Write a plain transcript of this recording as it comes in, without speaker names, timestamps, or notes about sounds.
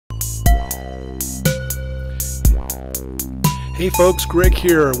Hey folks, Greg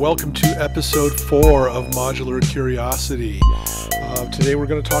here. Welcome to episode 4 of Modular Curiosity. Today we're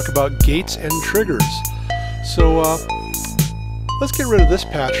going to talk about gates and triggers. So let's get rid of this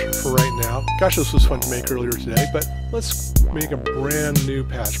patch for right now. Gosh, this was fun to make earlier today, but let's make a brand new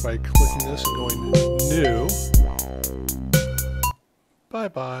patch by clicking this and going new.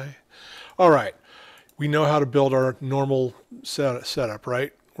 Bye-bye. All right, we know how to build our normal setup,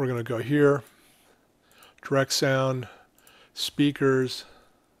 right? We're going to go here, direct sound, speakers.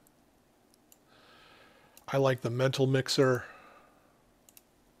 I like the mental mixer.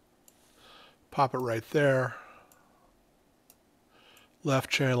 Pop it right there. Left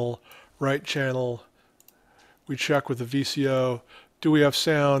channel, right channel. We check with the VCO. Do we have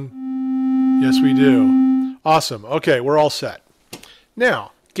sound? Yes, we do. Awesome. Okay, we're all set.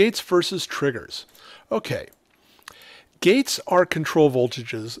 Now, gates versus triggers. Okay. Gates are control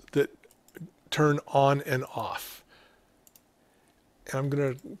voltages that turn on and off. And I'm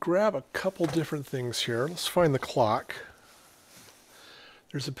going to grab a couple different things here. Let's find the clock.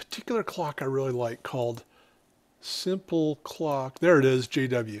 There's a particular clock I really like called Simple Clock. There it is,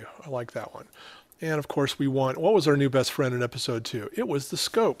 JW. I like that one. And of course we want, what was our new best friend in episode 2? It was the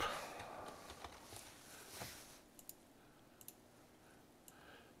scope.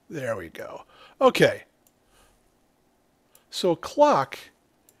 There we go. Okay. So a clock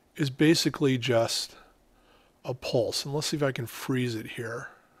is basically just a pulse. And let's see if I can freeze it here.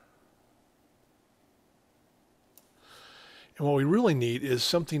 And what we really need is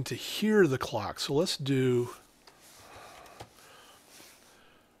something to hear the clock. So let's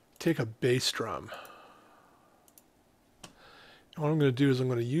take a bass drum. And what I'm going to do is I'm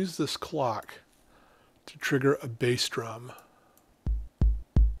going to use this clock to trigger a bass drum.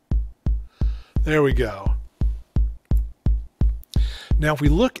 There we go. Now if we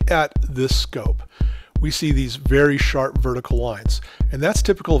look at this scope, we see these very sharp vertical lines, and that's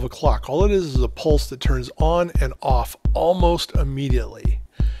typical of a clock. All it is a pulse that turns on and off almost immediately,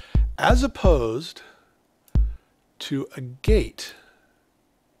 as opposed to a gate.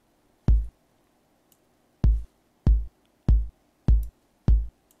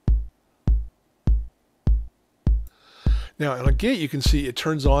 Now, in a gate, you can see it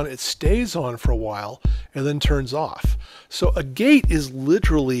turns on, it stays on for a while, and then turns off. So a gate is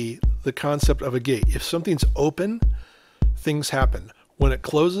literally the concept of a gate. If something's open, things happen. When it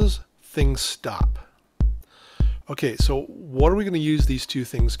closes, things stop. Okay, so what are we going to use these two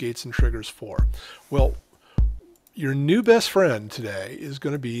things, gates and triggers, for? Well, your new best friend today is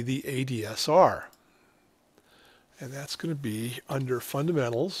going to be the ADSR. And that's going to be under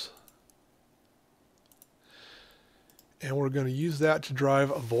Fundamentals. And we're going to use that to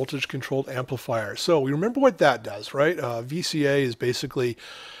drive a voltage-controlled amplifier. So we remember what that does, right? VCA is basically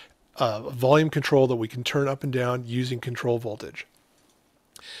volume control that we can turn up and down using control voltage.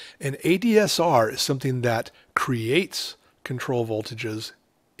 And ADSR is something that creates control voltages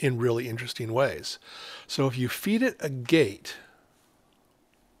in really interesting ways. So if you feed it a gate,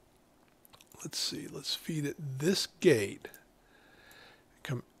 let's see, let's feed it this gate,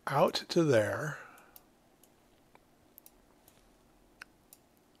 come out to there.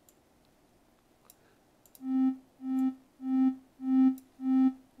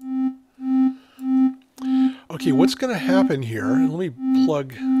 Okay, what's going to happen here, and let me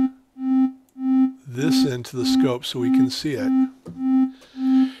plug this into the scope so we can see it,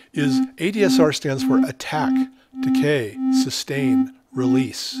 is ADSR stands for attack, decay, sustain,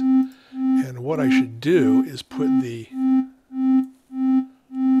 release. And what I should do is put the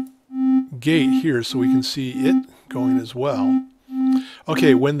gate here so we can see it going as well.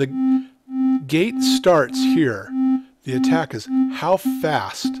 Okay, when the gate starts here, the attack is how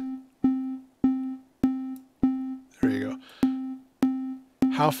fast. There you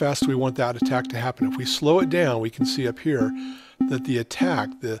go. How fast do we want that attack to happen? If we slow it down, we can see up here that the attack,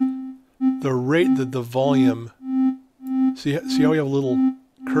 the rate that the volume, see how we have a little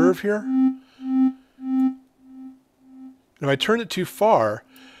curve here? And if I turn it too far,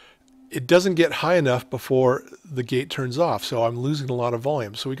 it doesn't get high enough before the gate turns off, so I'm losing a lot of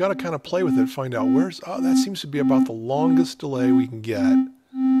volume. So we got to kind of play with it, find out that seems to be about the longest delay we can get.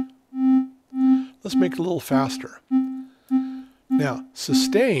 Let's make it a little faster. Now,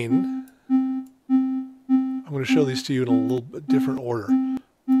 sustain, I'm going to show these to you in a little bit different order.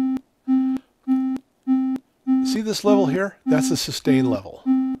 See this level here? That's the sustain level.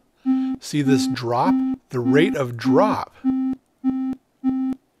 See this drop? The rate of drop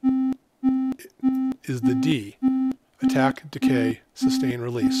is the D. Attack, decay, sustain,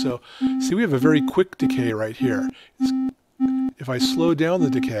 release. So see, we have a very quick decay right here. If I slow down the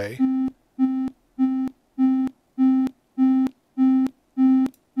decay,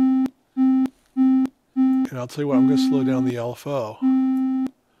 I'll tell you what, I'm going to slow down the LFO.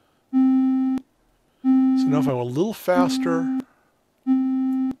 So now if I went a little faster,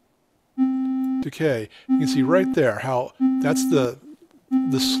 decay, you can see right there how that's the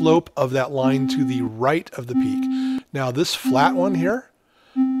slope of that line to the right of the peak. Now this flat one here,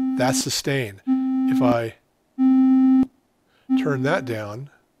 that's sustain. If I turn that down,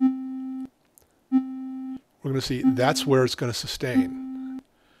 we're going to see that's where it's going to sustain.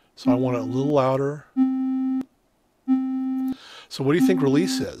 So I want it a little louder. So what do you think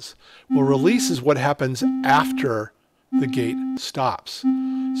release is? Well, release is what happens after the gate stops.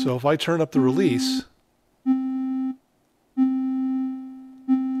 So if I turn up the release,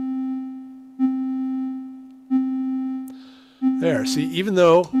 there, see, even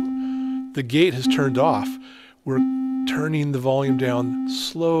though the gate has turned off, we're turning the volume down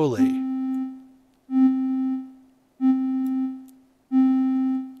slowly.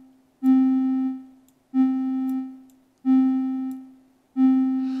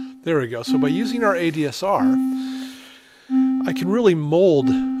 There we go. So by using our ADSR, I can really mold,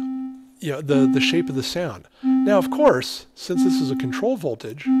 you know, the shape of the sound. Now, of course, since this is a control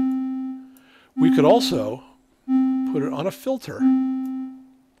voltage, we could also put it on a filter.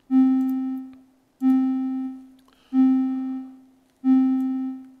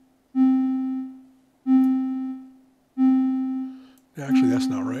 Actually, that's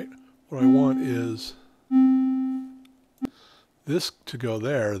not right. What I want is this to go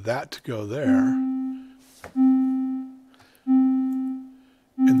there, that to go there,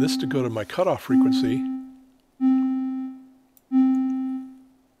 and this to go to my cutoff frequency.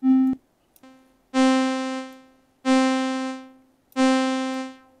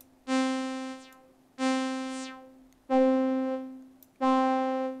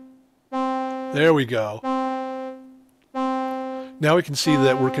 There we go. Now we can see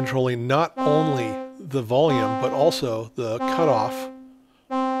that we're controlling not only the volume, but also the cutoff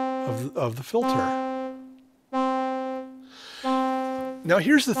of the filter. Now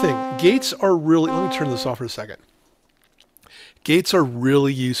here's the thing. Gates are really, let me turn this off for a second. Gates are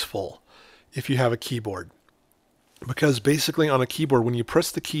really useful if you have a keyboard. Because basically on a keyboard, when you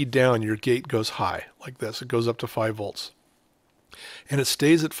press the key down, your gate goes high, like this. It goes up to 5 volts. And it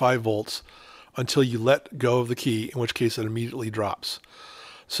stays at 5 volts until you let go of the key, in which case it immediately drops.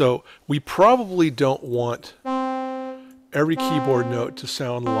 So we probably don't want every keyboard note to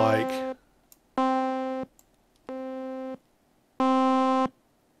sound like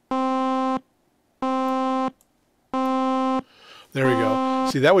there we go.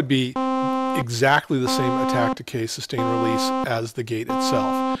 See, that would be exactly the same attack, decay, sustain, release as the gate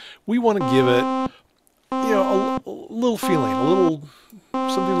itself. We want to give it, you know, a little feeling, a little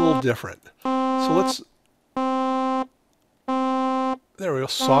something a little different. So let's, there we go,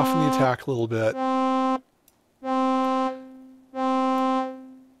 soften the attack a little bit.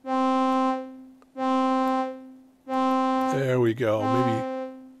 There we go, maybe.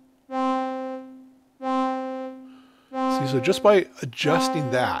 See, so just by adjusting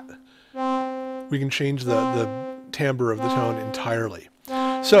that, we can change the timbre of the tone entirely.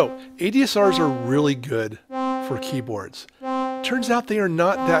 So ADSRs are really good for keyboards. Turns out they are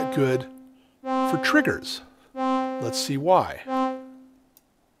not that good for triggers. Let's see why.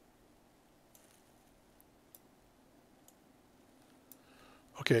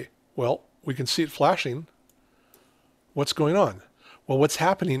 Okay, well, we can see it flashing. What's going on? Well, what's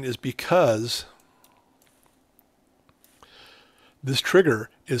happening is because this trigger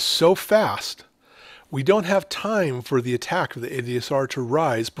is so fast, we don't have time for the attack of the ADSR to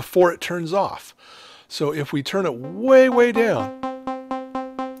rise before it turns off. So if we turn it way, way down,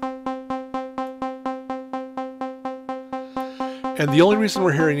 and the only reason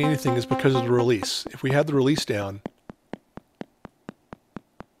we're hearing anything is because of the release. If we had the release down,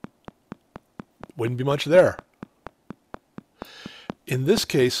 wouldn't be much there. In this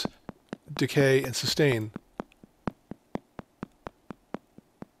case, decay and sustain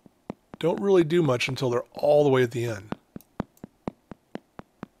don't really do much until they're all the way at the end.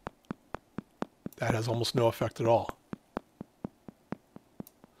 That has almost no effect at all.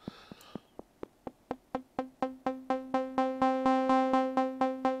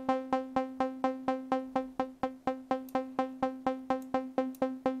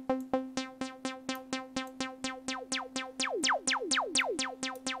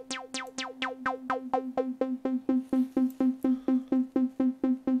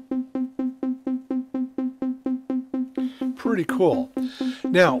 Pretty cool.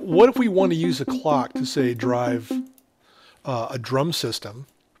 Now, what if we want to use a clock to, say, drive a drum system,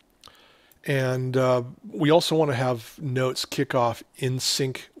 and we also want to have notes kick off in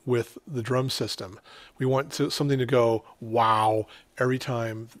sync with the drum system. We want something to go wow every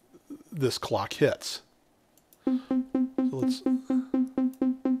time this clock hits. So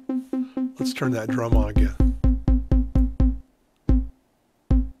let's turn that drum on again.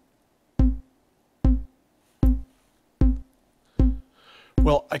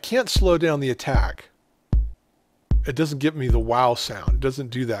 Well, I can't slow down the attack. It doesn't give me the wow sound. It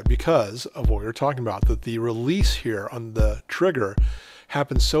doesn't do that because of what we were talking about, that the release here on the trigger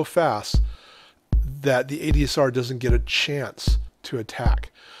happens so fast that the ADSR doesn't get a chance to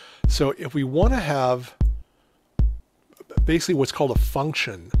attack. So if we want to have basically what's called a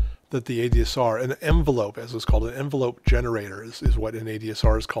function that the ADSR, an envelope as it's called, an envelope generator is what an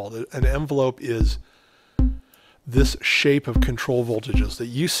ADSR is called. An envelope is this shape of control voltages that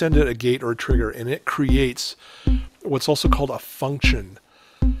you send it a gate or a trigger, and it creates what's also called a function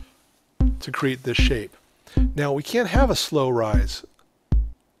to create this shape. Now we can't have a slow rise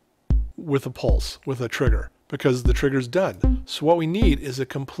with a pulse, with a trigger, because the trigger's done. So what we need is a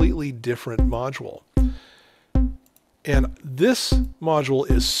completely different module. And this module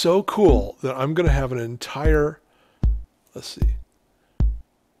is so cool that I'm going to have an entire,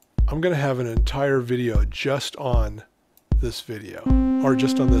 I'm going to have an entire video just on this video, or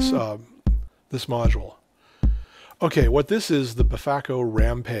just on this this module. Okay, what this is, the Bafako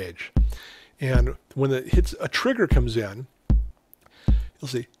Rampage. And when it hits, a trigger comes in, you'll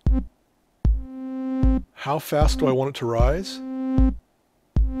see, how fast do I want it to rise?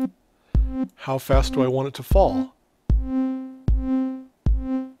 How fast do I want it to fall?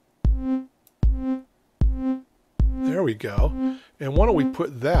 There we go. And why don't we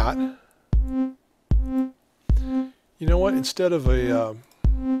put that, you know what, instead of a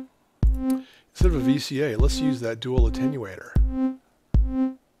VCA, let's use that dual attenuator.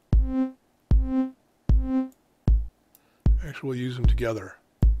 Actually, we'll use them together.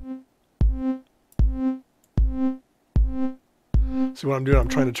 See what I'm doing? I'm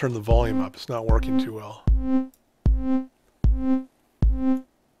trying to turn the volume up. It's not working too well.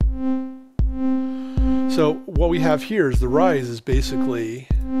 So what we have here is the rise is basically,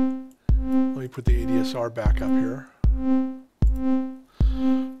 let me put the ADSR back up here.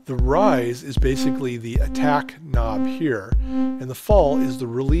 The rise is basically the attack knob here, and the fall is the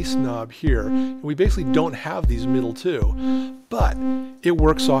release knob here. And we basically don't have these middle two, but it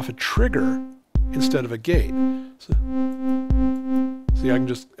works off a trigger instead of a gate. So, see, I can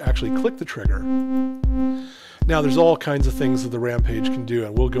just actually click the trigger. Now there's all kinds of things that the Rampage can do,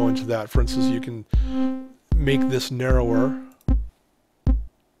 and we'll go into that. For instance, you can make this narrower.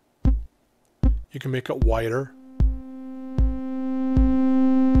 You can make it wider.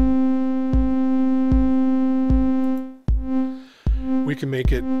 We can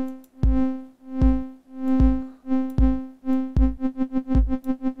make it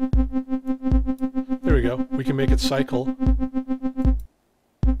there we go. We can make it cycle.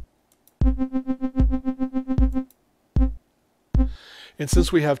 And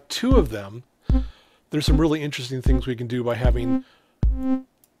since we have two of them, there's some really interesting things we can do by having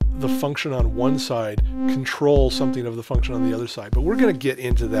the function on one side control something of the function on the other side. But we're going to get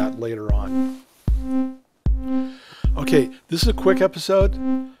into that later on. Okay, this is a quick episode.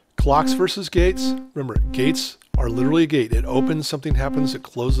 Clocks versus gates. Remember, gates are literally a gate. It opens, something happens, it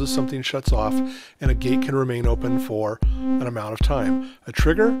closes, something shuts off, and a gate can remain open for an amount of time. A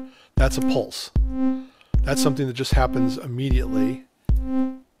trigger, that's a pulse. That's something that just happens immediately,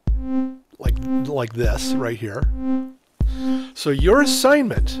 like this right here. So your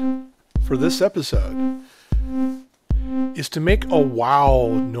assignment for this episode is to make a wow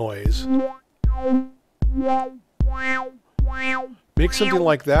noise. Make something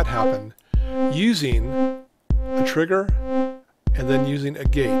like that happen using a trigger and then using a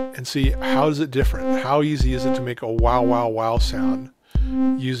gate, and see how is it different. How easy is it to make a wow, wow, wow sound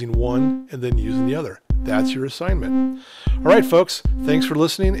using one and then using the other. That's your assignment. All right, folks, thanks for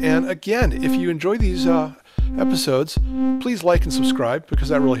listening. And again, if you enjoy these episodes, please like and subscribe, because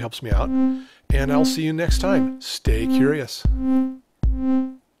that really helps me out. And I'll see you next time. Stay curious.